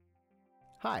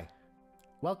Hi,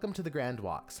 welcome to the Grand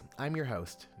Walks. I'm your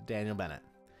host, Daniel Bennett.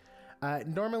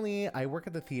 Normally, I work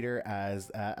at the theater as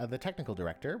the technical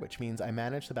director, which means I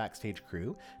manage the backstage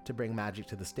crew to bring magic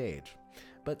to the stage.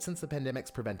 But since the pandemic's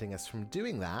preventing us from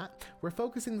doing that, we're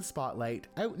focusing the spotlight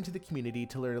out into the community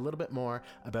to learn a little bit more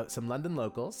about some London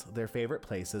locals, their favorite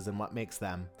places, and what makes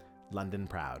them London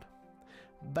proud.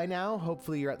 By now,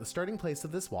 hopefully you're at the starting place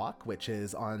of this walk, which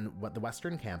is on the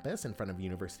Western Campus in front of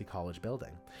University College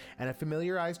Building, and have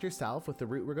familiarized yourself with the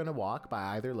route we're going to walk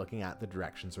by either looking at the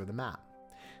directions or the map.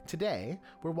 Today,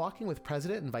 we're walking with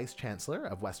President and Vice Chancellor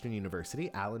of Western University,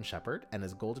 Alan Shepard, and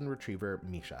his golden retriever,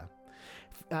 Misha.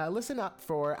 Listen up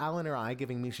for Alan or I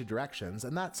giving Misha directions,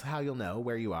 and that's how you'll know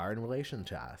where you are in relation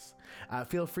to us.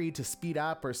 Feel free to speed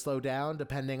up or slow down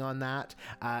depending on that,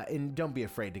 and don't be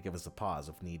afraid to give us a pause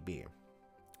if need be.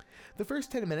 The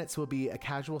first 10 minutes will be a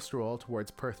casual stroll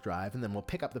towards Perth Drive, and then we'll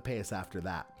pick up the pace after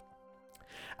that.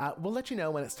 We'll let you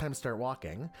know when it's time to start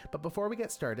walking, but before we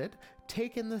get started,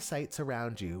 take in the sights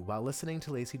around you while listening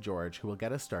to Lacey George, who will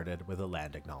get us started with a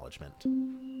land acknowledgement.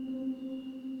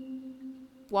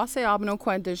 Waseabno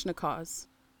Dijnakas,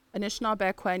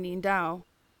 Anishinaabe Nindao,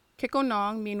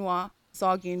 Kikonong Minwa,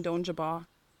 Zogin Donjaba,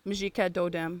 Mjike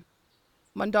Dodem,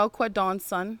 Mandal Don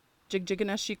Sun,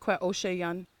 Jigjiganeshi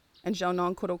Osheyan, and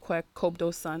Jiaonong Kodokwe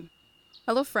Kobdo Sun.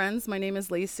 Hello friends, my name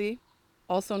is Lacey,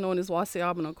 also known as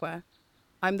Waseabno.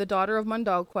 I'm the daughter of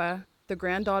Mandalkwe, the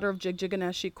granddaughter of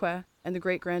Jigjiganeshi, and the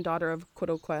great-granddaughter of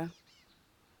Kodokwe.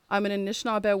 I'm an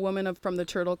Anishinaabe woman from the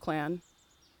Turtle Clan.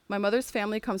 My mother's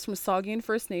family comes from Saugeen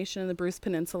First Nation in the Bruce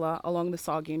Peninsula along the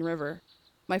Saugeen River.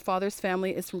 My father's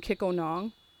family is from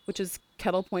Kikonong, which is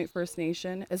Kettle Point First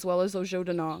Nation, as well as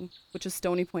Ojodonong, which is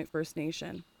Stony Point First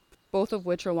Nation, both of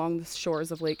which are along the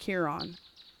shores of Lake Huron.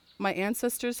 My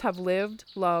ancestors have lived,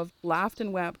 loved, laughed,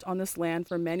 and wept on this land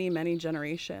for many, many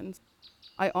generations.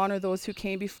 I honor those who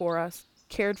came before us,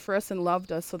 cared for us, and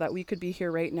loved us so that we could be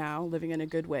here right now, living in a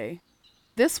good way.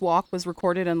 This walk was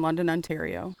recorded in London,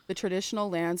 Ontario, the traditional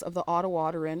lands of the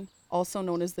Ottawadoran, also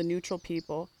known as the Neutral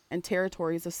People, and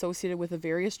territories associated with the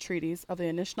various treaties of the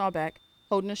Anishinaabeg,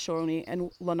 Haudenosaunee,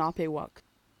 and Lenape-Wuk.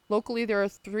 Locally, there are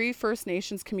 3 First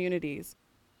Nations communities.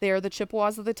 They are the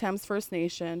Chippewas of the Thames First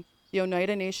Nation, the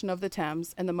Oneida Nation of the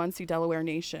Thames, and the Munsee Delaware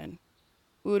Nation.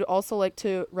 We would also like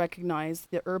to recognize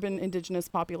the urban Indigenous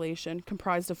population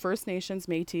comprised of First Nations,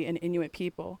 Métis, and Inuit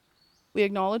people. We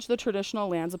acknowledge the traditional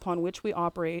lands upon which we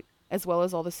operate, as well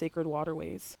as all the sacred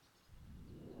waterways.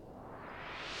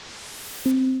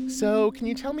 So, can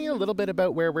you tell me a little bit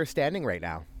about where we're standing right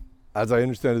now? As I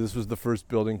understand it, this was the first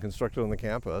building constructed on the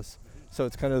campus, so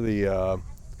it's kind of the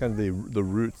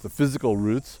roots, the physical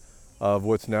roots of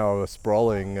what's now a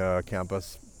sprawling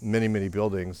campus, many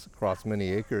buildings across many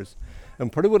acres.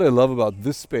 And part of what I love about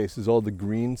this space is all the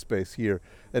green space here.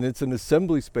 And it's an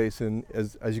assembly space, and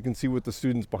as you can see with the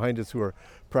students behind us who are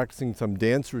practicing some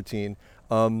dance routine,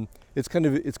 it's kind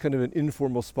of an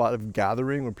informal spot of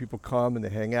gathering where people come and they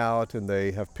hang out and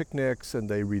they have picnics and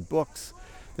they read books,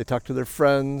 they talk to their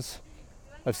friends.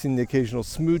 I've seen the occasional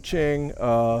smooching.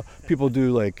 People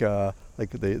do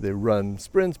they run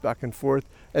sprints back and forth,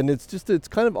 and it's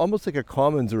kind of almost like a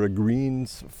commons or a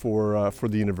greens for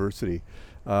the university.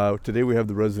 Today we have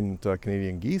the resident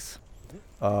Canadian geese.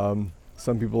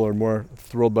 Some people are more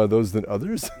thrilled by those than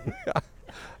others.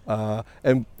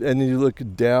 And then you look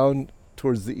down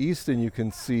towards the east, and you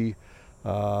can see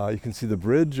the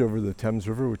bridge over the Thames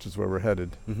River, which is where we're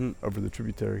headed, over the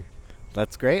tributary.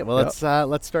 That's great. Well,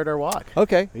 let's start our walk.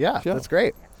 Okay. Yeah, sure. That's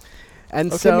great. And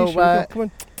okay, so, Misha, come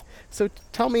on. So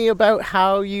tell me about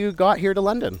how you got here to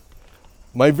London.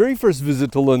 My very first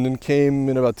visit to London came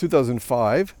in about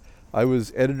 2005. I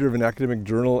was editor of an academic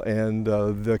journal, and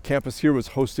the campus here was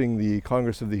hosting the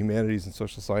Congress of the Humanities and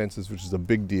Social Sciences, which is a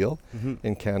big deal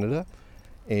in Canada.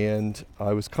 And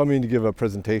I was coming to give a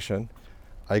presentation.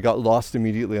 I got lost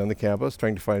immediately on the campus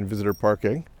trying to find visitor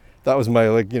parking. That was my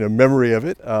memory of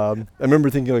it. I remember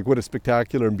thinking what a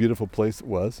spectacular and beautiful place it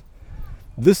was.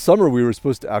 This summer we were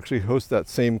supposed to actually host that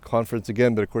same conference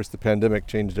again, but of course the pandemic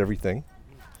changed everything.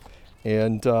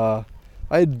 And I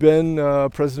had been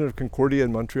president of Concordia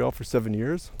in Montreal for 7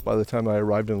 years by the time I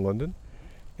arrived in London.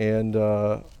 And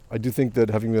I do think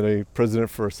that having been a president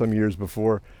for some years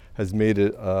before has made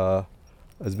it,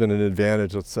 has been an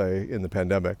advantage, let's say, in the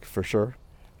pandemic for sure.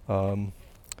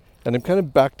 And I'm kind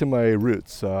of back to my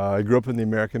roots. I grew up in the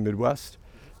American Midwest.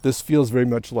 This feels very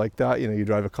much like that. You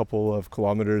drive a couple of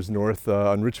kilometers north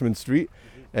on Richmond Street,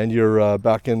 and you're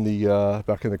back in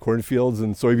the cornfields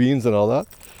and soybeans and all that.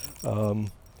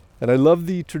 And I love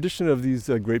the tradition of these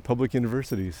great public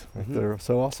universities. They're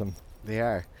so awesome. They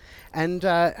are. And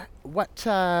what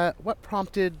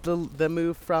prompted the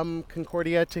move from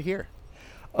Concordia to here?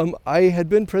 I had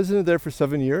been president there for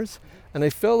 7 years, and I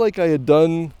felt like I had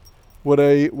done what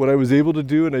I was able to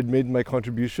do, and I'd made my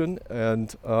contribution,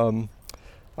 and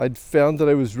I'd found that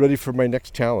I was ready for my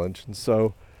next challenge. And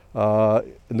so,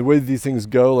 in the way that these things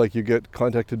go, like you get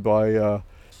contacted by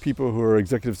people who are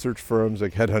executive search firms,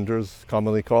 like headhunters,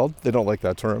 commonly called. They don't like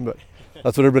that term, but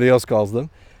that's what everybody else calls them.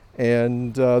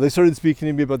 And they started speaking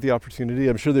to me about the opportunity.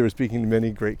 I'm sure they were speaking to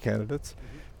many great candidates.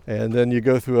 And then you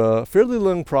go through a fairly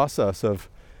long process of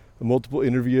multiple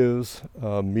interviews,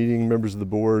 meeting members of the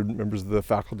board, members of the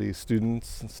faculty,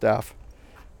 students, and staff.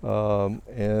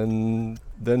 And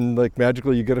then, like,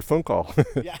 magically you get a phone call.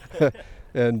 Yeah.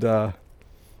 And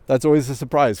that's always a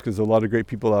surprise, because a lot of great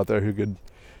people out there who could,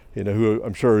 who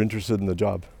I'm sure are interested in the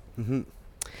job. Mm-hmm.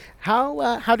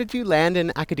 How did you land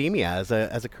in academia as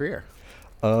a career?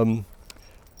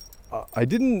 I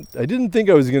didn't think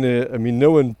I was gonna. I mean,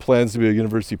 no one plans to be a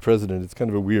university president. It's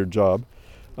kind of a weird job,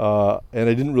 and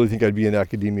I didn't really think I'd be in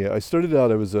academia. I started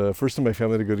out. I was first in my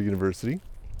family to go to university,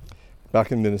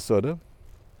 back in Minnesota,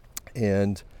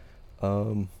 and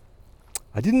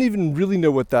I didn't even really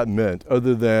know what that meant,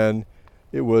 other than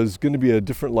it was going to be a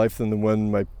different life than the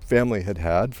one my family had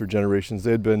had for generations.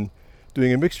 They had been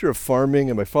doing a mixture of farming,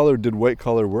 and my father did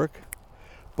white-collar work,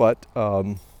 but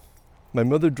my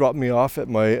mother dropped me off at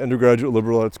my undergraduate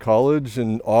liberal arts college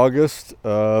in August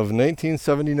of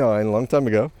 1979, a long time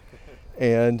ago,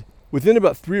 and within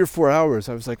about 3 or 4 hours,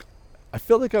 I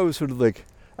felt like I was sort of like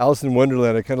Alice in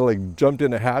Wonderland. I kind of like jumped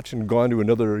in a hatch and gone to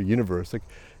another universe. Like,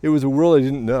 it was a world I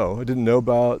didn't know. I didn't know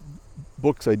about,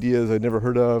 books, ideas I'd never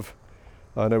heard of,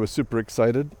 and I was super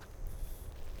excited.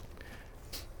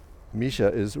 Misha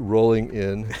is rolling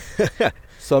in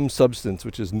some substance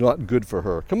which is not good for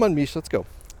her. Come on, Misha, let's go.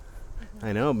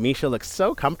 I know, Misha looks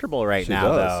so comfortable right She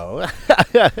now, does.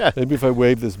 though. Maybe if I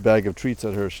wave this bag of treats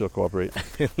at her, she'll cooperate.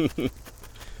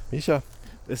 Misha,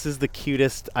 This is the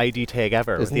cutest ID tag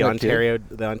ever, with Isn't the that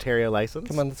cute? Ontario license.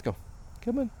 come on, let's go.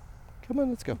 Come on,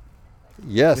 let's go.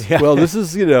 Yes. Yeah. Well, this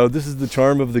is the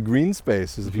charm of the green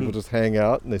space, is that people just hang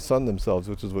out and they sun themselves,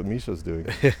 which is what Misha's doing.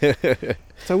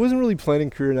 So I wasn't really planning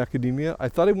a career in academia. I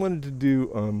thought I wanted to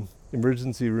do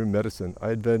emergency room medicine. I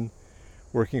had been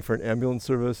working for an ambulance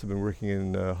service. I've been working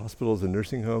in hospitals and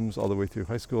nursing homes all the way through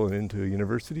high school and into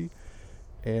university.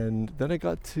 And then I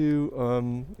got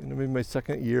to maybe my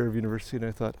second year of university, and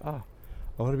I thought, I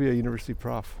want to be a university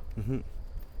prof. Mm-hmm.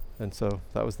 And so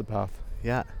that was the path.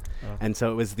 Yeah. And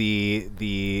so it was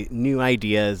the new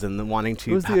ideas and the wanting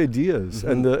to. It was the ideas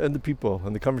and the people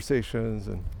and the conversations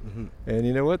and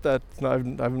you know what? I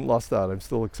haven't lost that. I'm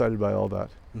still excited by all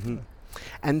that. Mm-hmm.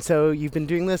 And so you've been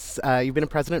doing this. You've been a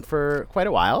president for quite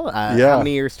a while. Yeah. How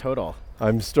many years total?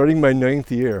 I'm starting my 9th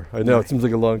year. I know, it seems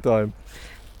like a long time.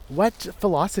 What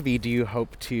philosophy do you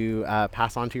hope to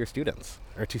pass on to your students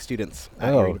or to students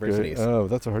at your universities? Good. Oh,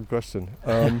 that's a hard question.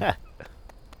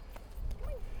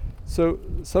 So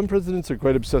some presidents are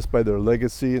quite obsessed by their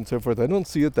legacy and so forth. I don't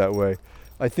see it that way.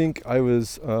 I think I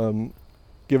was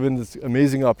given this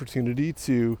amazing opportunity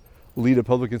to lead a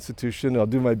public institution. I'll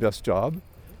do my best job.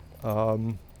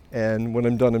 And when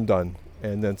I'm done, I'm done.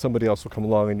 And then somebody else will come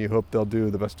along, and you hope they'll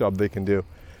do the best job they can do.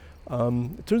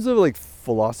 In terms of like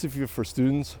philosophy for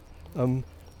students,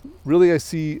 really I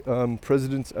see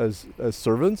presidents as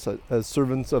servants of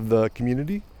the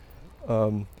community.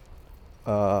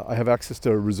 I have access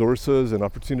to resources and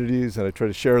opportunities, and I try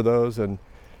to share those and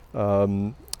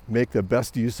make the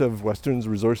best use of Western's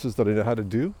resources that I know how to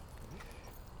do,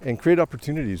 and create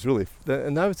opportunities, really.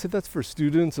 And I would say that's for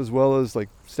students as well as like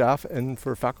staff and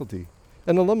for faculty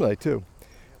and alumni too.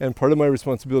 And part of my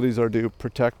responsibilities are to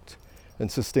protect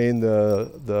and sustain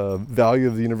the value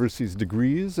of the university's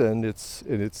degrees and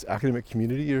its academic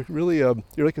community. You're really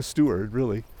you're like a steward,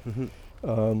 really.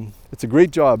 Mm-hmm. It's a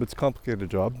great job. It's a complicated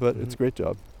job, but it's a great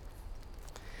job.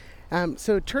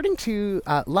 So turning to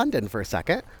London for a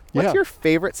second, what's Yeah. your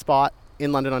favorite spot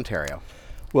in London, Ontario?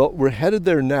 Well, we're headed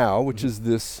there now, which is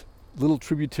this little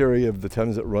tributary of the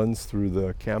Thames that runs through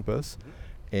the campus.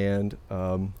 And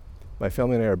my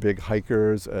family and I are big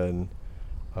hikers and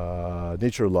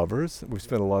nature lovers. We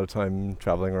spent a lot of time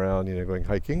traveling around, going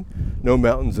hiking. No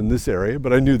mountains in this area,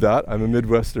 but I knew that. I'm a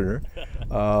Midwesterner.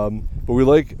 But we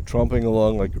like tromping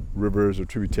along like rivers or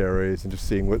tributaries and just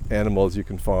seeing what animals you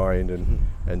can find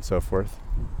and so forth.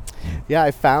 Yeah,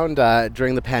 I found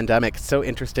during the pandemic, it's so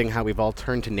interesting how we've all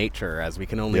turned to nature as we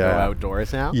can only go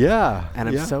outdoors now. Yeah. And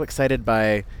I'm so excited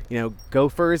by,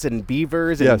 gophers and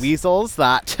beavers and Yes. weasels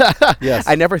that Yes.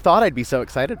 I never thought I'd be so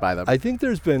excited by them. I think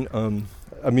there's been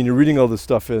I mean, you're reading all this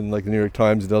stuff in like the New York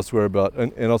Times and elsewhere about,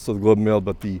 and also the Globe and Mail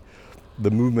about the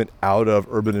movement out of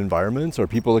urban environments, or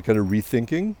people are kind of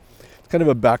rethinking. It's kind of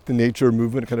a back to nature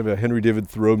movement, kind of a Henry David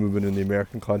Thoreau movement in the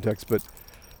American context, but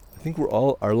I think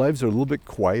our lives are a little bit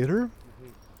quieter.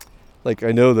 Like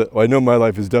I know my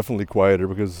life is definitely quieter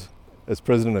because as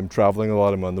president I'm traveling a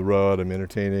lot, I'm on the road, I'm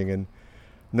entertaining, and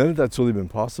none of that's really been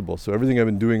possible. So everything I've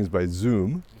been doing is by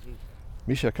Zoom.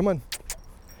 Misha, come on.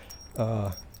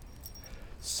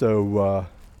 So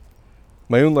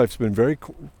my own life's been very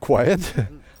quiet.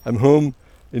 I'm home,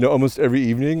 almost every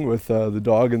evening with the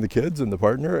dog and the kids and the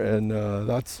partner, and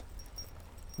that's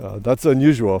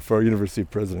unusual for a university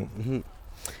president. Mm-hmm.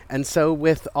 And so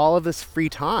with all of this free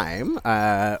time,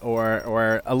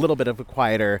 or a little bit of a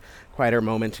quieter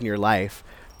moment in your life,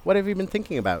 what have you been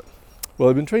thinking about? Well,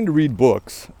 I've been trying to read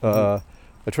books. I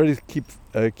try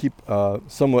to keep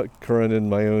somewhat current in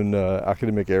my own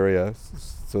academic area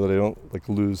so that I don't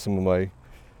lose some of my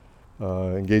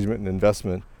engagement and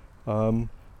investment.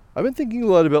 I've been thinking a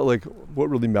lot about what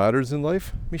really matters in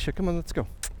life. Misha, come on, let's go.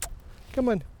 Come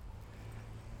on.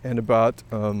 And about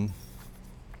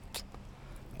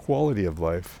quality of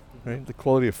life, right? The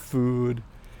quality of food,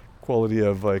 quality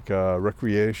of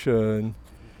recreation,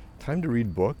 time to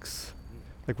read books.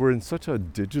 We're in such a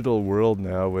digital world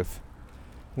now with,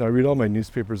 I read all my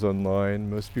newspapers online.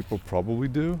 Most people probably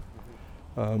do.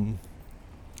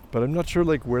 But I'm not sure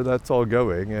where that's all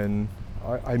going. And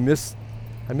I miss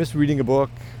reading a book,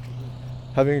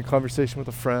 having a conversation with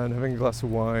a friend, having a glass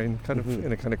of wine, kind of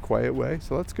in a kind of quiet way.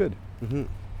 So that's good. Mm-hmm.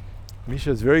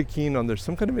 Misha is very keen on, there's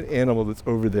some kind of an animal that's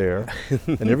over there.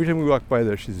 And every time we walk by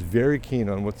there, she's very keen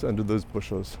on what's under those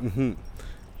bushes. Mm-hmm.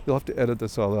 You'll have to edit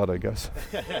this all out, I guess.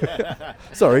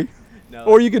 Sorry. No.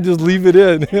 Or you could just leave it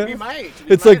in. We might.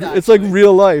 It's like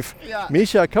real life. Yeah.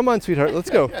 Misha, come on, sweetheart.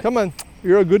 Let's go. Come on.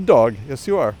 You're a good dog. Yes,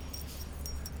 you are.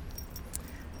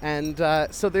 And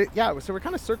so we're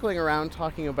kind of circling around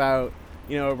talking about,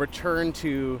 a return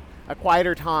to a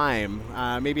quieter time,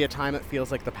 maybe a time that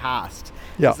feels like the past.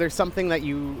 Yeah. Is there something that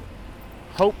you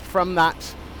hope from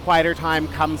that quieter time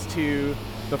comes to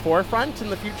the forefront in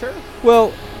the future?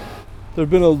 Well, there's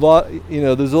been a lot,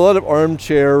 there's a lot of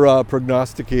armchair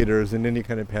prognosticators in any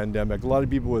kind of pandemic. A lot of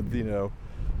people with,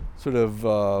 sort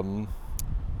of,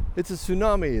 it's a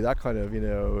tsunami, that kind of,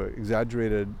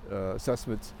 exaggerated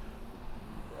assessments.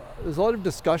 There's a lot of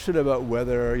discussion about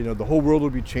whether, the whole world will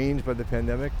be changed by the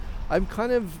pandemic. I'm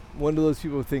kind of one of those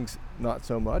people who thinks not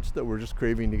so much, that we're just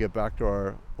craving to get back to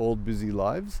our old busy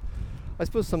lives. I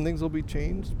suppose some things will be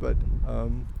changed, but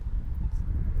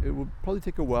it will probably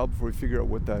take a while before we figure out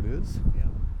what that is.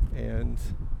 Yeah. And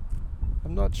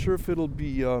I'm not sure if it'll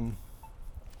be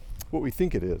what we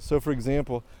think it is. So for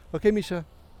example, okay, Misha,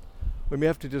 we may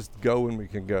have to just go when we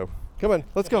can go. Come on,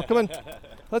 let's go, come on,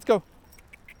 let's go.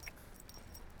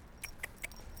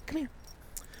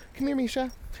 Come here,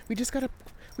 Misha. We just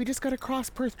gotta cross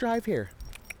Perth Drive here.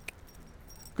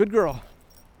 Good girl.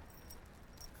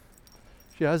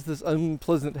 She has this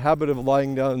unpleasant habit of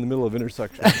lying down in the middle of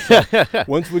intersections. So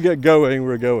once we get going,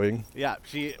 we're going. Yeah,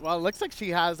 it looks like she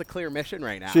has a clear mission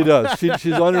right now. She does.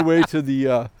 She's on her way to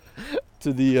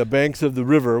the banks of the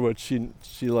river, which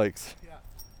she likes. Yeah.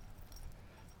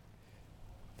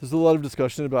 There's a lot of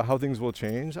discussion about how things will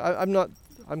change.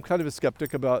 I'm kind of a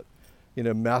skeptic about,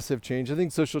 massive change. I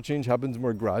think social change happens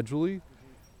more gradually.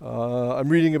 I'm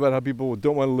reading about how people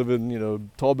don't want to live in,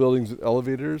 tall buildings with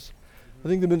elevators. I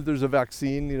think the minute there's a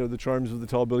vaccine, the charms of the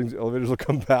tall buildings and elevators will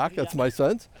come back. That's my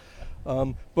sense.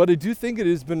 But I do think it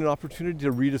has been an opportunity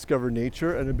to rediscover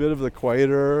nature and a bit of the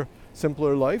quieter,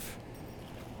 simpler life.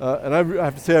 And I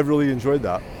have to say I've really enjoyed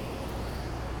that.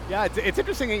 Yeah, it's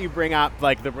interesting that you bring up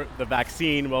the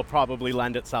vaccine will probably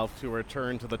lend itself to a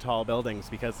return to the tall buildings,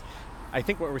 because I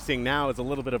think what we're seeing now is a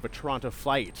little bit of a Toronto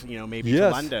flight, maybe to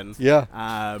London. Yeah.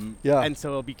 And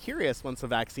so I'll be curious, once the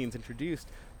vaccine's introduced,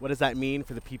 what does that mean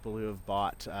for the people who have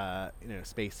bought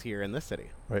space here in this city?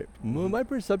 Right. Well, my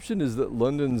perception is that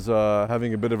London's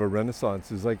having a bit of a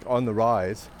renaissance, is on the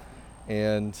rise,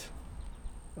 and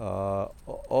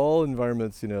all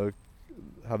environments,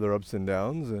 have their ups and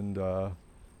downs, and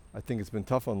I think it's been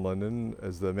tough on London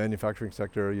as the manufacturing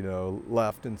sector,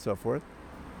 left and so forth.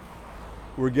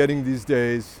 We're getting these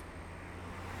days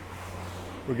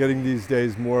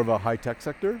more of a high-tech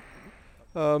sector.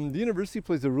 The university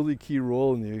plays a really key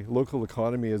role in the local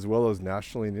economy as well as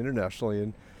nationally and internationally.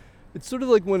 And it's sort of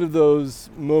like one of those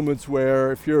moments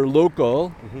where if you're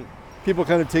local, people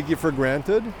kind of take you for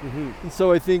granted. And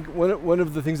so I think one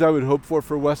of the things I would hope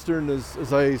for Western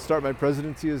as I start my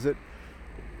presidency is that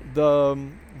the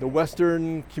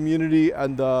Western community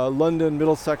and the London,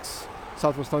 Middlesex,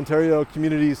 Southwest Ontario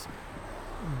communities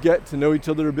get to know each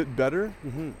other a bit better.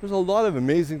 There's a lot of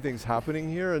amazing things happening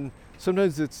here, and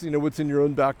sometimes it's what's in your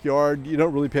own backyard you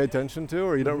don't really pay attention to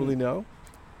or you don't really know,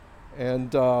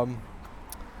 and so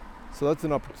that's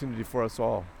an opportunity for us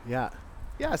all. Yeah.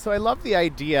 Yeah, so I love the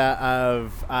idea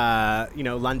of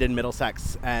London,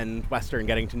 Middlesex, and Western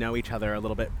getting to know each other a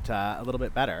little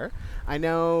bit better. I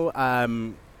know.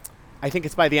 I think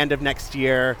it's by the end of next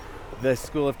year, the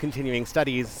School of Continuing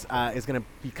Studies is going to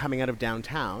be coming out of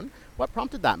downtown. What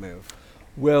prompted that move?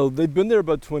 Well, they've been there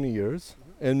about 20 years,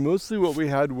 and mostly what we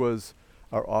had was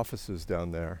our offices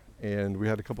down there, and we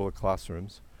had a couple of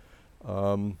classrooms.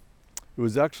 It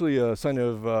was actually a sign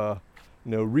of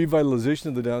revitalization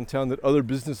of the downtown that other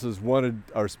businesses wanted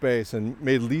our space and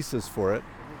made leases for it.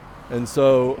 And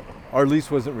so our lease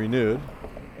wasn't renewed.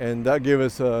 And that gave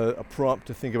us a prompt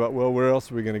to think about, well, where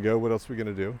else are we going to go? What else are we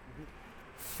going to do?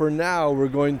 For now, we're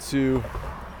going to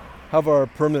have our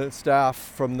permanent staff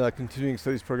from the Continuing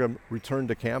Studies program return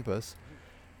to campus.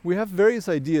 We have various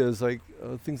ideas, like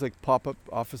things like pop-up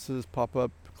offices,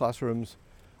 pop-up classrooms.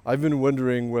 I've been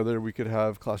wondering whether we could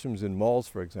have classrooms in malls,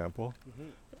 for example.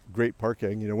 Great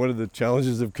parking. One of the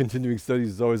challenges of continuing studies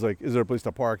is always like, is there a place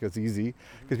to park? It's easy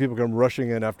because people come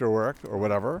rushing in after work or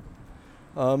whatever.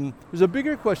 There's a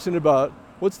bigger question about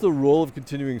what's the role of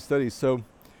continuing studies. So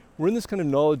we're in this kind of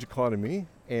knowledge economy,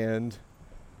 and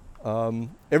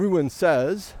everyone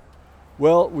says,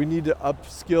 well, we need to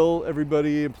upskill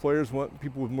everybody. Employers want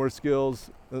people with more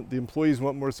skills. The employees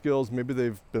want more skills. Maybe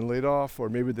they've been laid off, or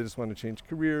maybe they just want to change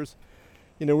careers.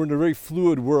 We're in a very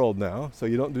fluid world now, so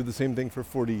you don't do the same thing for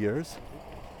 40 years.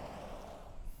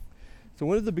 So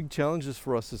one of the big challenges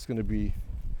for us is going to be,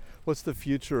 what's the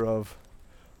future of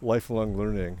lifelong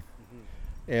learning?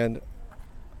 And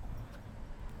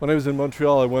when I was in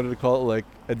Montreal, I wanted to call it like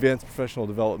advanced professional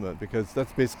development, because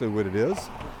that's basically what it is.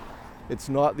 It's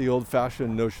not the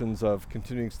old-fashioned notions of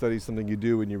continuing studies, something you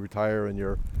do when you retire and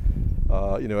you're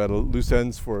at a loose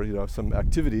ends for some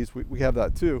activities. We have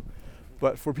that too.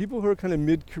 But for people who are kind of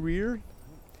mid-career,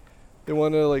 they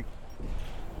want to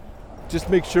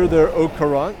just make sure they're au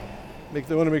courant. They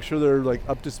want to make sure they're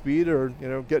up to speed or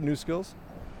get new skills.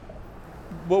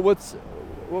 What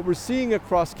we're seeing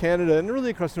across Canada and really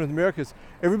across North America is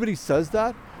everybody says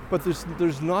that, but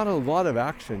there's not a lot of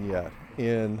action yet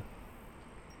in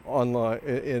online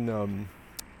in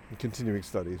continuing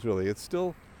studies. Really, it's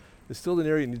still an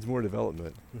area that needs more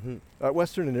development. At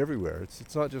Western and everywhere.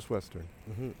 It's not just Western.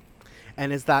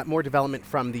 And is that more development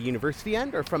from the university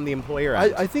end or from the employer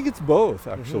end? I think it's both,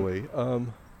 actually.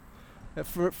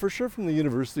 For sure from the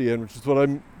university end, which is what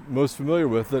I'm most familiar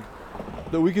with, that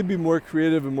we could be more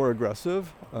creative and more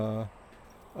aggressive. I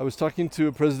was talking to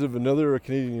a president of another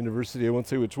Canadian university, I won't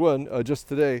say which one, just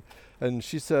today, and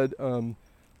she said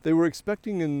they were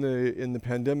expecting in the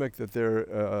pandemic that their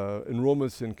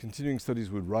enrollments in continuing studies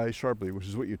would rise sharply, which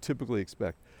is what you typically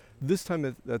expect. This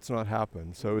time that's not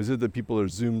happened. So is it that people are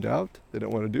zoomed out? They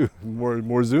don't want to do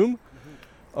more Zoom?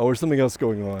 Or something else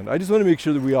going on? I just want to make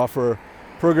sure that we offer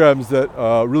programs that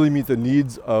really meet the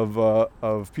needs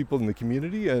of people in the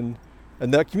community, and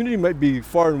that community might be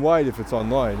far and wide if it's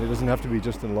online. It doesn't have to be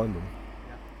just in London.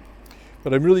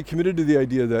 But I'm really committed to the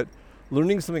idea that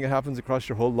learning something that happens across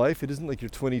your whole life, it isn't like you're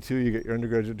 22, you get your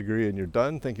undergraduate degree and you're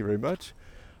done, thank you very much.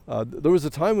 There was a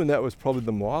time when that was probably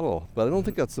the model, but I don't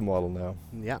think that's the model now.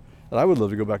 Yeah. And I would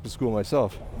love to go back to school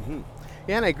myself.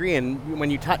 Yeah, and I agree. And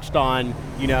when you touched on,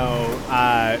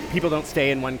 people don't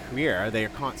stay in one career. They're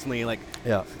constantly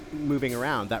moving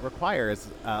around. That requires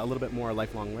a little bit more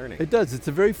lifelong learning. It does. It's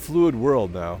a very fluid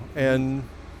world now. And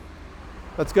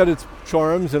that's got its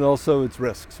charms and also its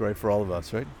risks, right, for all of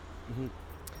us, right?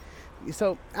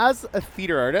 So as a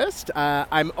theater artist,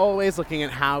 I'm always looking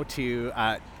at how to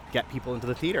get people into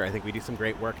the theater. I think we do some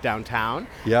great work downtown.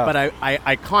 Yeah. But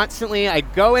I constantly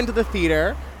go into the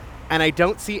theater and I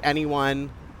don't see anyone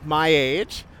my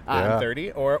age, I'm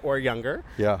 30 or younger.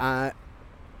 Yeah.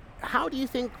 How do you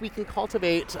think we can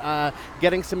cultivate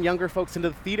getting some younger folks into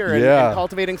the theater and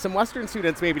cultivating some Western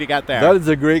students maybe to get there? That is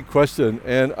a great question.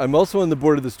 And I'm also on the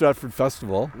board of the Stratford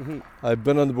Festival. I've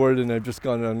been on the board and I've just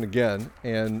gone on again.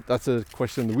 And that's a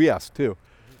question that we ask too.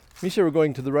 Misha, we're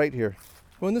going to the right here.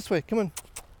 Going this way. Come on.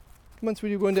 Come on,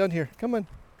 sweetie, you're going down here. Come on.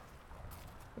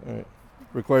 All right.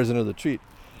 Requires another treat.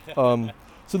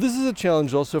 So this is a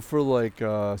challenge also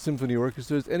for symphony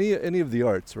orchestras, any of the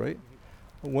arts, right?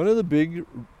 One of the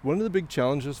big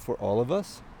challenges for all of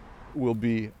us will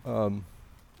be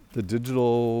the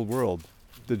digital world,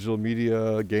 digital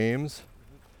media, games.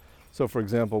 So, for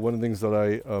example, one of the things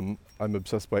that I'm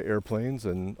obsessed by airplanes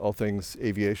and all things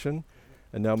aviation,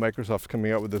 and now Microsoft's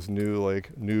coming out with this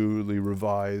newly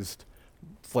revised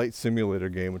flight simulator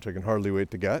game, which I can hardly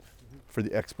wait to get for the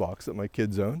Xbox that my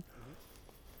kids own.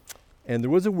 And there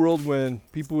was a world when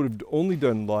people would have only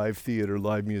done live theater,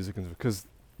 live music, and because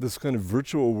this kind of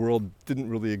virtual world didn't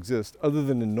really exist other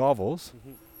than in novels,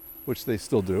 which they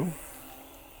still do.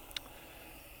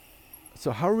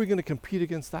 So how are we going to compete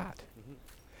against that?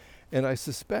 And I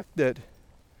suspect that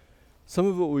some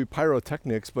of it will be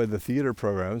pyrotechnics by the theater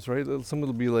programs, right? Some of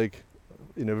it will be like,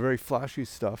 very flashy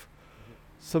stuff.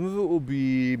 Some of it will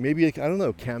be maybe like, I don't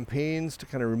know, campaigns to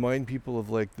kind of remind people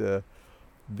of like the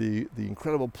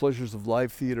incredible pleasures of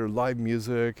live theater, live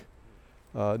music.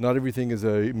 Not everything is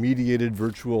a mediated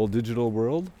virtual digital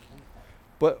world,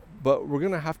 but we're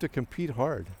going to have to compete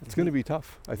hard. It's going to be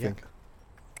tough, I think.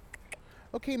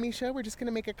 Okay, Misha, we're just going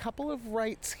to make a couple of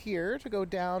rights here to go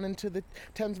down into the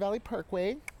Thames Valley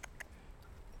Parkway.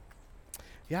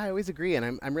 Yeah, I always agree,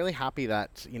 and I'm really happy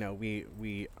that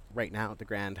we right now at the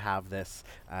Grand have this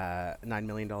 $9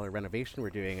 million renovation we're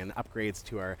doing and upgrades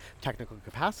to our technical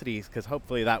capacities, because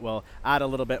hopefully that will add a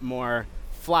little bit more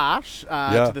flash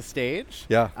to the stage.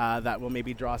 Yeah. That will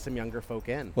maybe draw some younger folk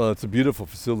in. Well, it's a beautiful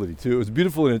facility too. It was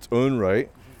beautiful in its own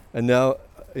right, and now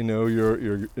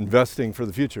you're investing for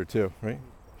the future too, right?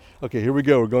 Okay, here we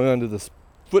go. We're going onto this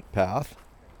footpath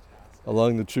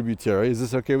along the tributary. Is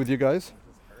this okay with you guys?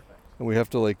 And we have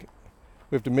to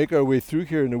make our way through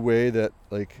here in a way that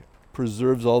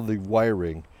preserves all the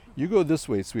wiring. You go this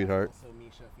way, sweetheart. So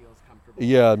Misha feels comfortable.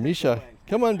 Yeah, Misha.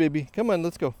 Come on, baby. Come on,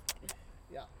 let's go.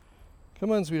 Yeah.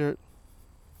 Come on, sweetheart.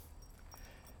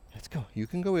 Let's go. You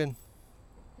can go in.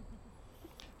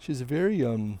 She's a very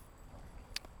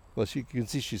well, you can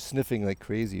see she's sniffing like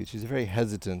crazy. She's a very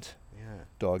hesitant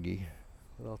doggy.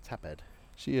 A little tepid.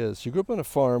 She is. She grew up on a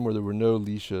farm where there were no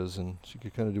leashes and she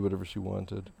could kind of do whatever she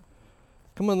wanted.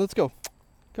 Come on, let's go.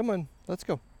 Come on, let's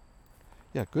go.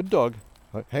 Yeah, good dog.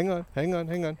 Hang on.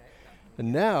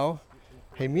 And now,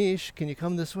 hey Mish, can you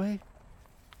come this way?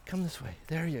 Come this way.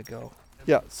 There you go.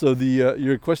 Yeah, so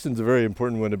your question's a very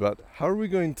important one about how are we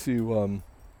going to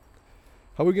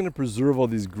preserve all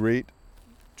these great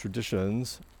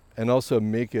traditions and also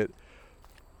make it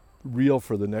real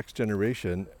for the next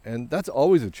generation. And that's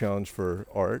always a challenge for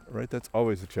art, right? That's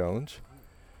always a challenge.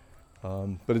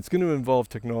 But it's going to involve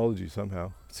technology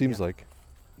somehow, seems like.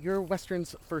 You're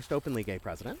Western's first openly gay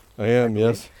president. I am,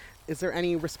 yes. Is there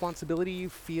any responsibility you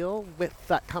feel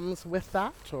that comes with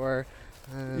that, or?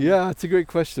 Yeah, it's a great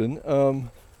question.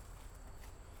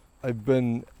 I've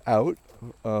been out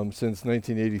since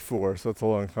 1984, so that's a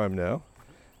long time now.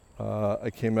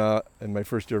 I came out in my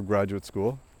first year of graduate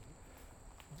school.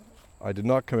 I did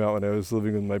not come out when I was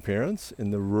living with my parents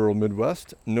in the rural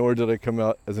Midwest, nor did I come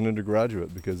out as an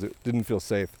undergraduate because it didn't feel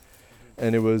safe.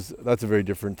 And that's a very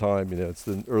different time, it's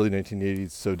the early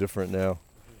 1980s, so different now.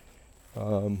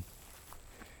 And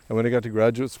when I got to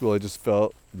graduate school, I just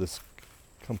felt this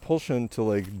compulsion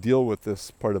to deal with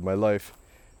this part of my life.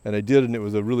 And I did, and it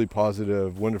was a really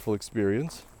positive, wonderful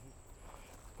experience.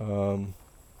 I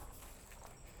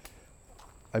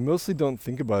mostly don't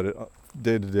think about it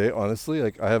day to day, honestly.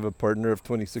 I have a partner of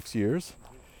 26 years,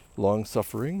 long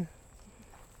suffering.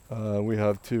 We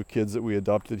have 2 kids that we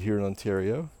adopted here in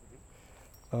Ontario.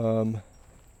 I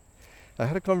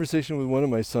had a conversation with one of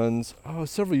my sons,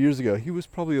 several years ago. He was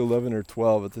probably 11 or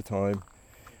 12 at the time.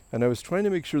 And I was trying to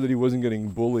make sure that he wasn't getting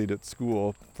bullied at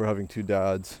school for having 2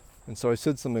 dads. And so I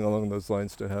said something along those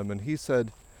lines to him, and he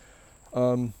said,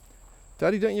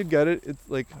 Daddy, don't you get it? It's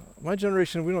my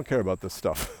generation, we don't care about this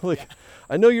stuff.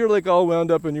 I know you're all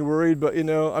wound up and you're worried, but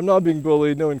I'm not being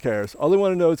bullied. No one cares. All they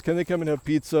want to know is, can they come and have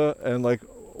pizza and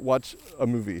watch a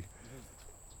movie?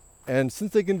 And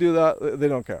since they can do that, they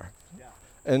don't care. Yeah.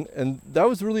 And that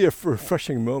was really a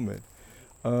refreshing moment.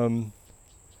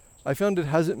 I found it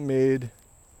hasn't made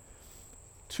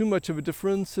too much of a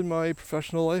difference in my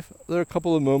professional life. There are a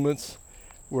couple of moments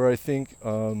where I think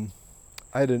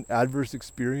I had an adverse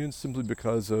experience simply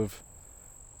because of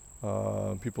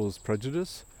people's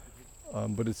prejudice,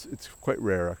 but it's quite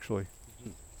rare actually.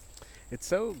 It's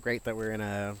so great that we're in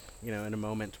a in a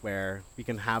moment where we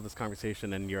can have this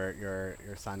conversation, and your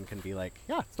son can be like,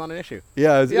 yeah, it's not an issue.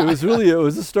 Yeah, it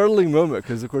was a startling moment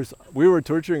because of course we were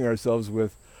torturing ourselves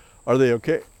with, are they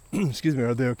okay? Excuse me,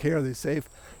 are they okay? Are they safe?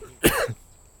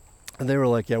 And they were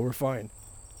like, yeah, we're fine.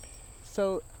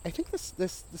 So I think the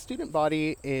student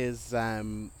body is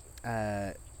obviously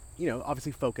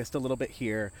focused a little bit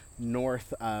here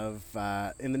north of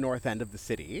in the north end of the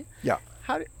city. Yeah.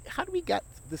 How do we get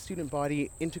the student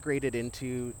body integrated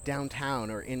into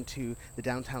downtown or into the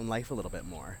downtown life a little bit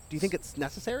more? Do you think it's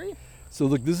necessary? So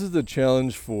look, this is the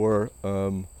challenge for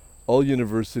all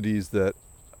universities that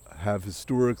have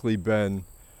historically been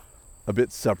a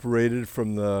bit separated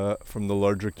from the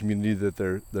larger community that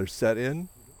they're set in.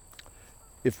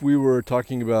 If we were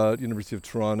talking about University of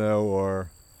Toronto or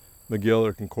McGill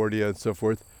or Concordia and so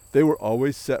forth, they were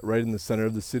always set right in the center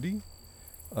of the city.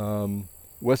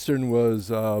 Western was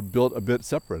built a bit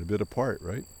separate, a bit apart,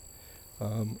 right?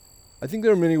 I think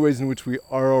there are many ways in which we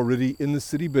are already in the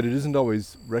city, but it isn't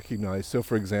always recognized. So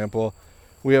for example,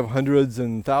 we have hundreds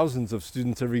and thousands of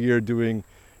students every year doing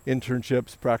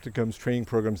internships, practicums, training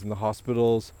programs in the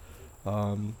hospitals,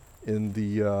 in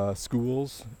the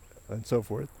schools, and so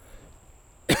forth.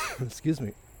 Excuse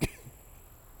me.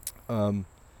 And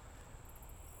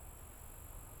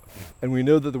we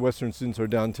know that the Western students are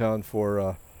downtown for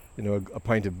a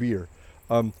pint of beer.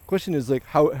 Question is like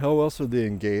how else are they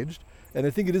engaged? And I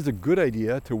think it is a good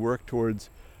idea to work towards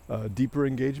deeper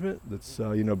engagement that's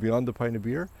beyond the pint of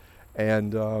beer,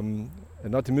 and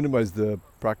not to minimize the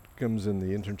practicums and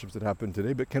the internships that happen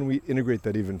today, but can we integrate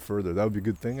that even further? That would be a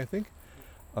good thing, I think.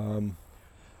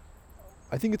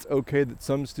 I think it's okay that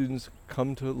some students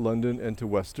come to London and to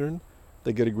Western,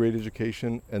 they get a great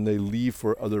education and they leave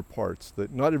for other parts.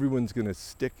 That not everyone's going to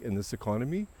stick in this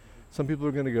economy. Some people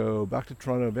are going to go back to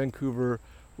Toronto, Vancouver.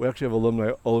 We actually have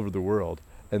alumni all over the world.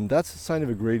 And that's a sign of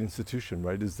a great institution,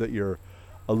 right? Is that your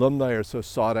alumni are so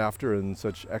sought after and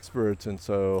such experts and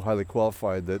so highly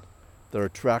qualified that they're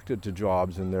attracted to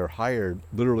jobs and they're hired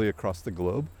literally across the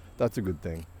globe. That's a good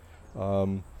thing.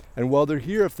 And while they're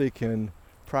here, if they can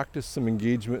practice some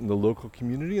engagement in the local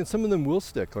community, and some of them will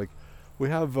stick. Like we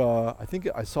have, I think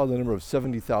I saw the number of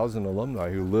 70,000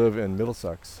 alumni who live in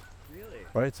Middlesex. Really?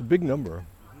 Right, it's a big number.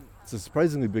 Mm-hmm. It's a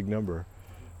surprisingly big number.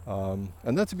 And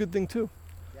that's a good thing too.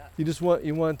 Yeah.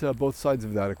 You want both sides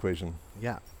of that equation.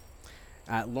 Yeah.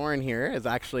 Lauren here is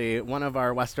actually one of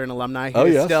our Western alumni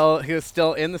who's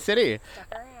still in the city.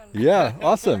 Yeah,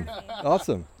 awesome.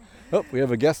 Awesome. Oh, we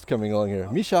have a guest coming along here.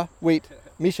 Misha, wait.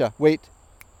 Misha, wait.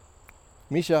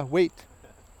 Misha, wait.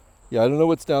 Yeah, I don't know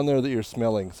what's down there that you're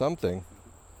smelling. Something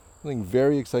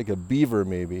very exciting. A beaver,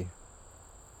 maybe.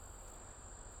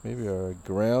 Maybe a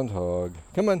groundhog.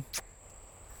 Come on.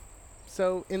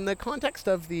 So in the context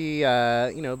of the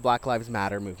Black Lives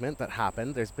Matter movement that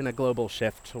happened, there's been a global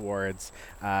shift towards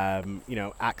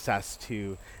access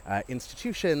to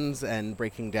institutions and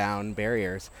breaking down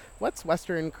barriers. What's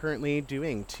Western currently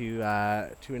doing to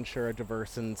ensure a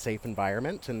diverse and safe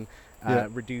environment and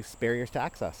reduce barriers to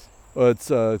access? Well,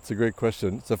 it's a great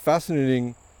question. It's a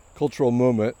fascinating cultural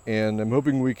moment, and I'm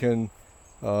hoping we can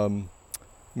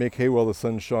make hay while the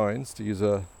sun shines, to use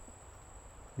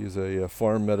a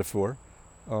farm metaphor.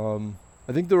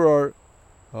 I think there are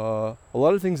a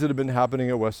lot of things that have been happening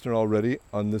at Western already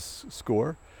on this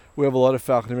score. We have a lot of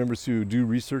faculty members who do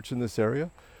research in this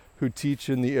area, who teach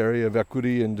in the area of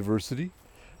equity and diversity,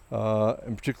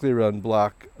 and particularly around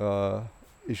Black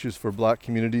issues for Black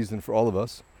communities and for all of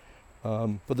us.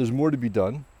 But there's more to be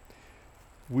done.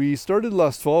 We started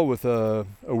last fall with a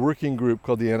working group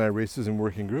called the Anti-Racism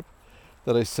Working Group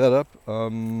that I set up,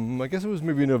 I guess it was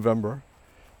maybe November.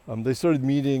 They started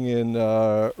meeting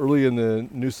early in the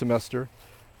new semester,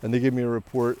 and they gave me a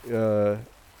report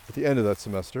at the end of that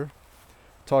semester,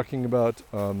 talking about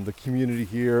the community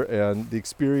here and the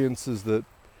experiences that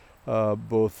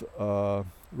both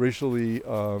racially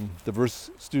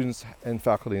diverse students and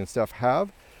faculty and staff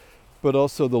have, but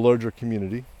also the larger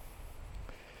community.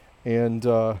 And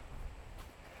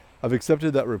I've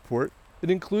accepted that report. It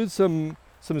includes some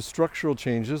structural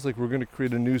changes, like we're going to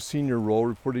create a new senior role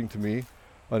reporting to me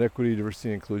on equity, diversity,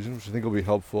 and inclusion, which I think will be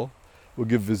helpful. Will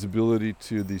give visibility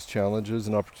to these challenges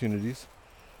and opportunities.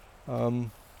 We're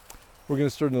going to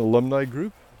start an alumni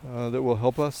group that will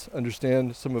help us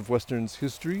understand some of Western's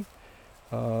history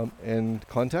and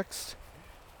context.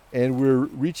 And we're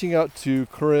reaching out to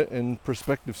current and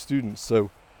prospective students,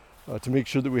 so to make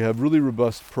sure that we have really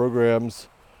robust programs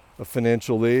of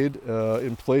financial aid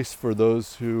in place for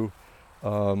those who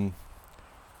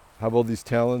have all these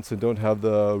talents and don't have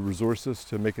the resources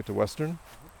to make it to Western.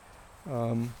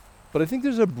 But I think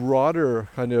there's a broader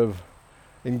kind of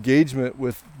engagement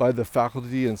by the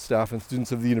faculty and staff and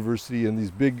students of the university in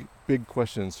these big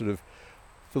questions, sort of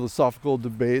philosophical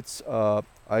debates. I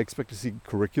expect to see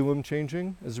curriculum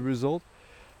changing as a result.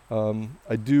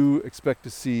 I do expect to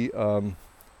see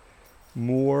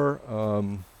more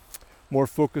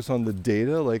focus on the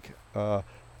data, like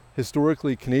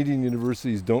historically, Canadian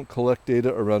universities don't collect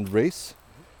data around race.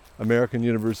 American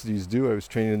universities do. I was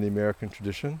trained in the American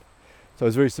tradition. So I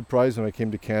was very surprised when I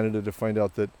came to Canada to find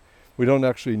out that we don't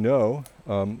actually know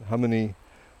how many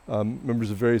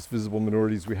members of various visible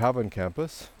minorities we have on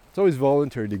campus. It's always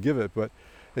voluntary to give it, but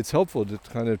it's helpful to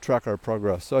kind of track our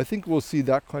progress. So I think we'll see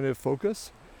that kind of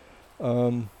focus.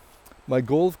 My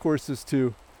goal, of course, is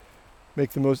to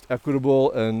make the most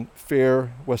equitable and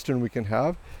fair Western we can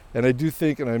have. And I do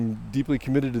think, and I'm deeply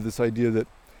committed to this idea that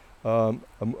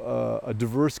a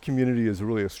diverse community is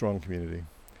really a strong community.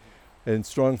 And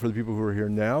strong for the people who are here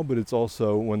now, but it's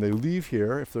also when they leave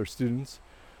here, if they're students,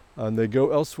 and they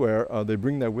go elsewhere, they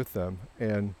bring that with them.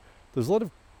 And there's a lot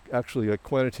of actually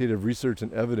quantitative research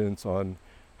and evidence on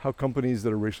how companies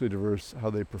that are racially diverse, how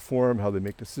they perform, how they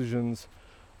make decisions,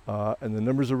 and the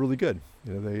numbers are really good.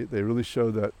 You know, they really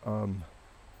show that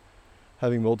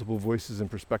having multiple voices and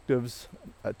perspectives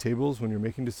at tables when you're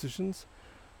making decisions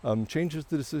changes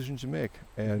the decisions you make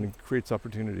and creates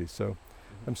opportunities. So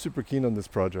I'm super keen on this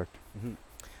project.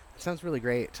 Sounds really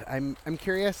great. I'm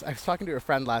curious. I was talking to a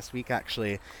friend last week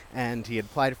actually, and he had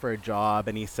applied for a job,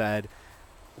 and he said,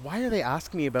 "Why are they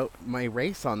asking me about my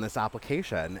race on this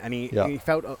application?" And he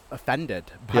felt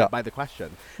offended by the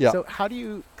question. Yeah. So how do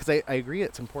you? Because I agree,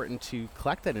 it's important to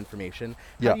collect that information.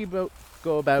 How do you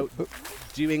go about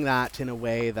doing that in a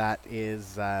way that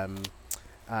is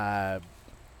that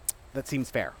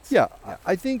seems fair?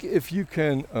 I think if you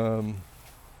can.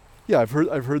 I've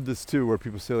heard this too, where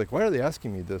people say like, "Why are they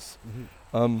asking me this?"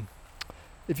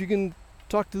 If you can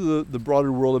talk to the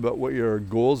broader world about what your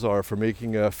goals are for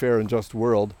making a fair and just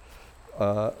world,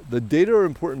 the data are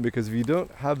important, because if you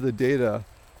don't have the data,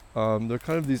 there are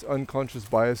kind of these unconscious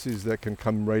biases that can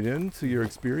come right into your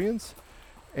experience,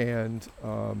 and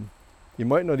you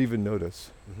might not even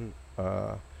notice.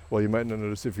 Well, you might not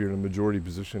notice if you're in a majority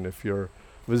position. If you're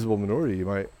a visible minority, you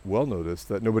might well notice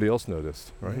that nobody else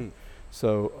noticed, right?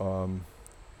 So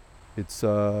it's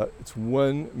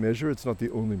one measure. It's not the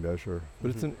only measure,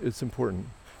 but it's important.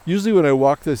 Usually when I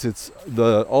walk this, it's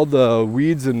all the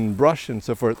weeds and brush and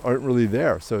so forth aren't really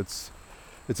there. So it's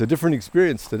a different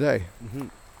experience today.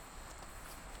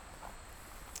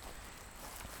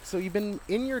 So you've been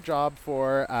in your job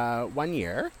for 1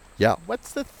 year. Yeah.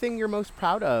 What's the thing you're most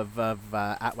proud of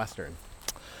at Western?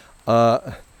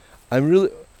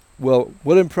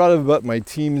 What I'm proud of about my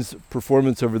team's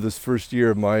performance over this first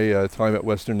year of my time at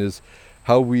Western is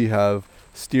how we have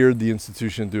steered the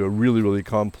institution through a really, really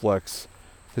complex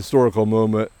historical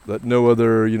moment that no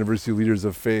other university leaders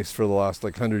have faced for the last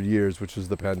 100 years, which is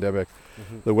the pandemic.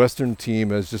 The Western team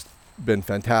has just been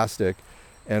fantastic,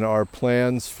 and our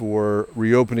plans for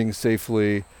reopening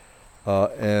safely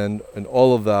and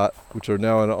all of that, which are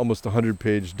now in almost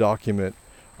 100-page document,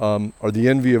 are the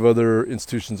envy of other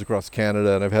institutions across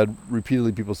Canada. And I've had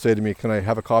repeatedly people say to me, "Can I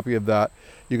have a copy of that?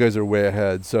 You guys are way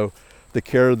ahead." So the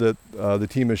care that the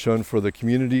team has shown for the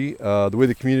community, the way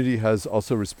the community has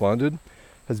also responded,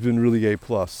 has been really A+.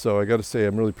 So I got to say,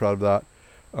 I'm really proud of that.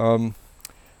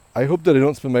 I hope that I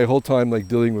don't spend my whole time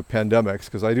dealing with pandemics,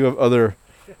 because I do have other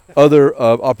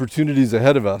opportunities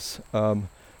ahead of us.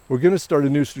 We're going to start a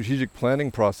new strategic planning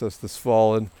process this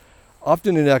fall, and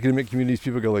often in academic communities,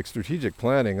 people go strategic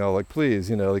planning. Oh, please,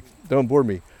 don't bore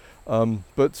me.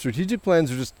 But strategic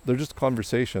plans they're just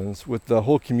conversations with the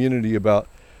whole community about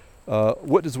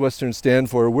what does Western stand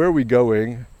for, where are we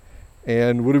going,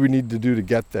 and what do we need to do to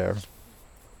get there.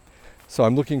 So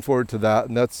I'm looking forward to that,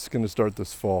 and that's going to start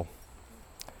this fall.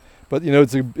 But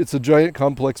it's a giant,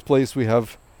 complex place. We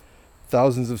have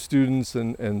thousands of students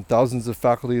and thousands of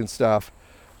faculty and staff,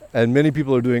 and many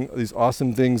people are doing these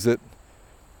awesome things that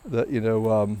they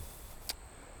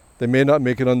may not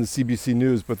make it on the CBC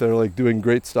News, but they're doing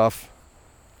great stuff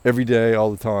every day,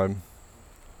 all the time.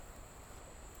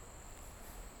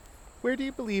 Where do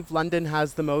you believe London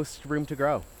has the most room to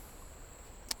grow?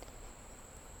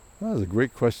 That is a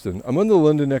great question. I'm on the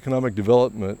London Economic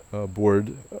Development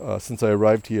Board since I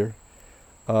arrived here,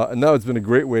 and now it's been a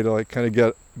great way to kind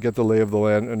of get the lay of the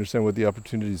land, understand what the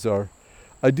opportunities are.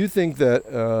 I do think that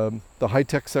the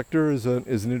high-tech sector is an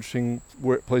interesting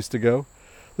place to go.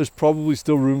 There's probably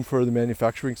still room for the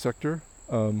manufacturing sector,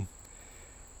 and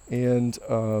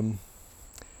I'm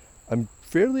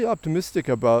fairly optimistic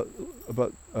about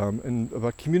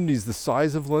communities the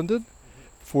size of London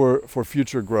for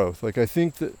future growth. I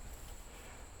think that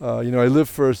I lived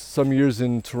for some years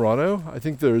in Toronto. I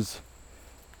think there's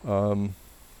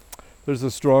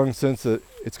a strong sense that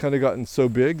it's kind of gotten so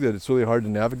big that it's really hard to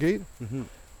navigate.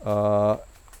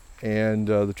 And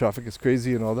the traffic is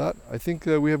crazy and all that. I think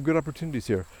we have good opportunities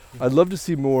here. I'd love to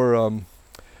see more,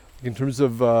 in terms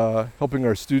of helping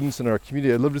our students and our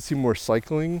community, I'd love to see more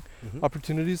cycling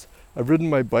opportunities. I've ridden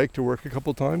my bike to work a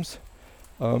couple times,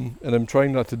 and I'm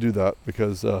trying not to do that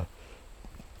because I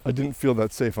didn't feel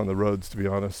that safe on the roads, to be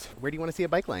honest. Where do you want to see a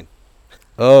bike lane?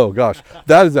 Oh gosh,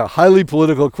 that is a highly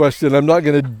political question. I'm not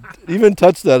going to even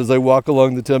touch that as I walk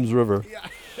along the Thames River.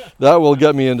 That will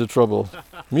get me into trouble.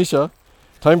 Misha,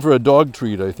 time for a dog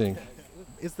treat, I think.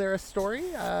 is there a story,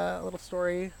 a little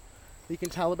story that you can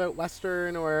tell about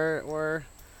Western or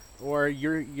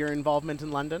your involvement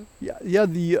in London? Yeah.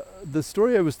 The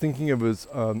story I was thinking of was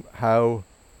how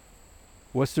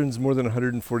Western's more than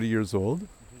 140 years old,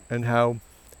 and how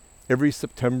every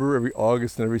September, every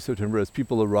August, and every September, as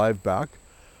people arrive back,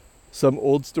 some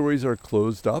old stories are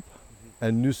closed up,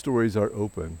 and new stories are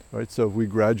open. Right. So we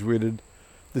graduated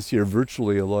this year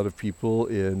virtually, a lot of people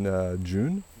in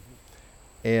June,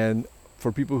 and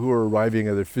for people who are arriving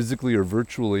either physically or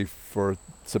virtually for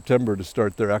September to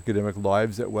start their academic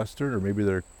lives at Western, or maybe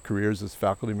their careers as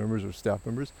faculty members or staff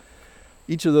members,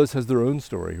 each of those has their own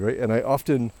story, right? And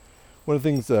one of the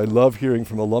things that I love hearing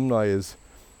from alumni is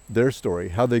their story,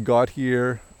 how they got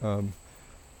here,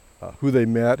 who they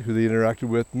met, who they interacted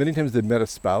with. Many times they met a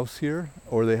spouse here,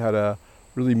 or they had a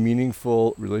really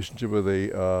meaningful relationship with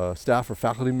a staff or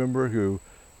faculty member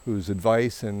whose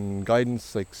advice and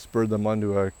guidance like spurred them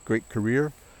onto a great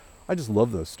career. I just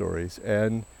love those stories.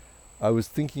 And I was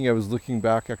looking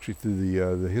back actually through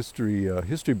the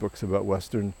history books about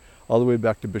Western, all the way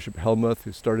back to Bishop Helmuth,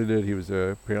 who started it. He was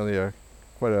apparently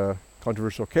quite a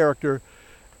controversial character.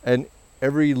 And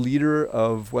every leader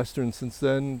of Western since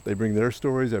then, they bring their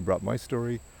stories. I brought my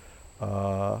story.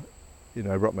 I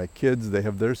brought my kids. They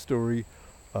have their story.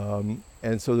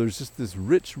 And so there's just this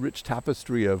rich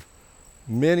tapestry of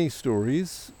many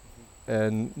stories,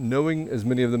 and knowing as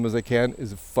many of them as I can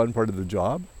is a fun part of the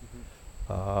job.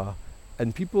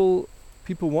 And people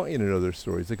want you to know their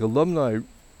stories. Like alumni,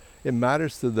 it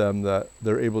matters to them that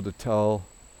they're able to tell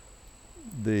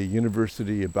the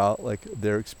university about like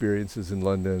their experiences in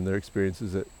London, their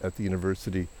experiences at the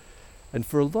university. And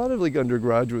for a lot of like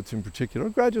undergraduates in particular,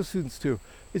 graduate students too,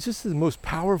 it's just the most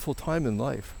powerful time in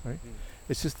life, right?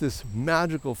 It's just this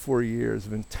magical 4 years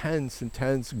of intense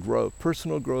growth,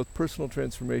 personal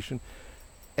transformation,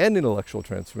 and intellectual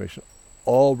transformation,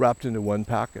 all wrapped into one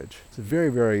package. It's a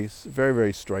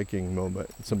very striking moment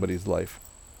in somebody's life.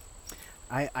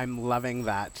 I'm loving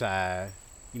that.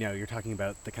 You're talking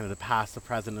about the kind of the past, the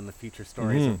present, and the future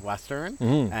stories of Western,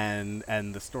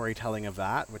 and the storytelling of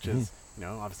that, which is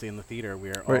obviously in the theater we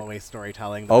are always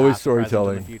storytelling, the always past, the present,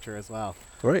 storytelling, and the future as well.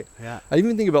 Right. Yeah. I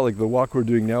even think about like the walk we're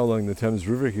doing now along the Thames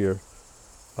River here.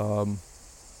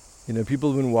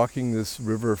 People have been walking this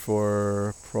river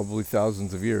for probably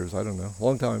thousands of years. I don't know,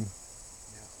 long time,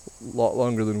 a lot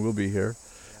longer than we'll be here.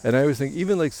 Yeah. And I always think,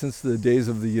 even like since the days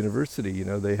of the university,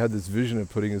 they had this vision of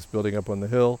putting this building up on the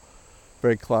hill,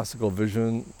 very classical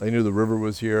vision. I knew the river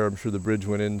was here. I'm sure the bridge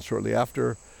went in shortly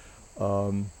after.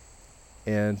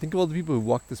 And think of all the people who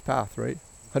walked this path, right?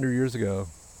 100 years ago,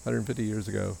 150 years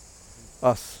ago.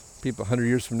 Us, people 100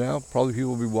 years from now, probably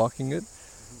people will be walking it.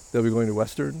 They'll be going to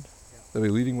Western. They'll be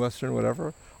leading Western,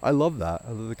 whatever. I love that.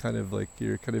 I love the kind of like,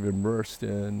 you're kind of immersed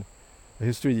in a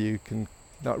history that you can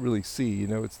not really see,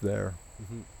 it's there.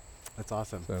 That's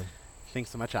awesome. So. Thanks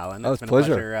so much, Alan. It's been a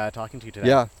pleasure. A pleasure talking to you today.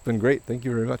 Yeah, it's been great. Thank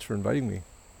you very much for inviting me.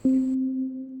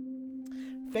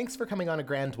 Thanks for coming on a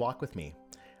grand walk with me.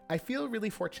 I feel really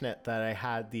fortunate that I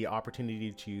had the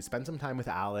opportunity to spend some time with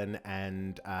Alan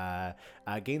and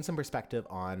gain some perspective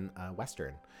on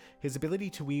Western. His ability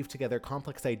to weave together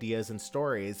complex ideas and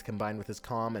stories, combined with his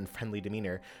calm and friendly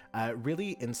demeanor,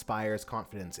 really inspires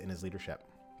confidence in his leadership.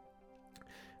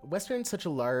 Western is such a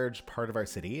large part of our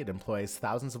city. It employs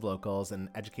thousands of locals and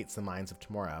educates the minds of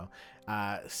tomorrow.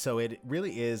 So it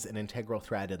really is an integral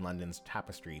thread in London's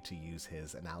tapestry, to use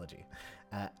his analogy.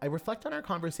 I reflect on our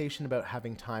conversation about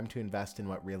having time to invest in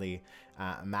what really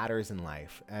matters in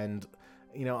life. And,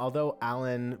 although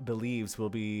Alan believes we'll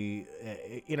be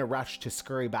in a rush to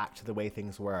scurry back to the way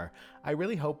things were, I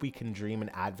really hope we can dream and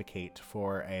advocate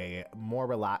for a more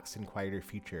relaxed and quieter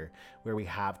future where we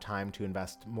have time to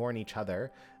invest more in each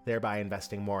other, thereby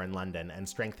investing more in London and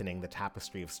strengthening the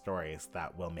tapestry of stories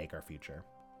that will make our future.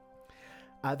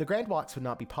 The Grand Walks would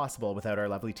not be possible without our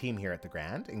lovely team here at the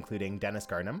Grand, including Dennis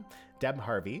Garnham, Deb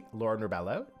Harvey, Lauren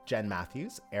Rebello, Jen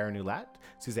Matthews, Erin Ouellette,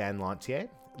 Suzanne Lantier,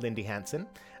 Lindy Hansen,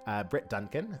 Britt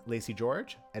Duncan, Lacey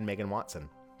George, and Megan Watson.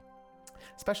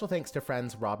 Special thanks to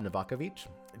friends Rob Novakovic,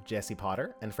 Jesse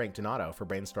Potter, and Frank Donato for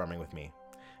brainstorming with me.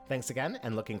 Thanks again,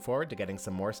 and looking forward to getting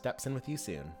some more steps in with you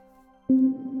soon.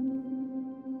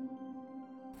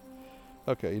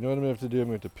 Okay, you know what I'm going to have to do? I'm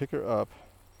going to have to pick her up.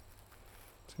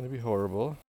 It's going to be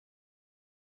horrible.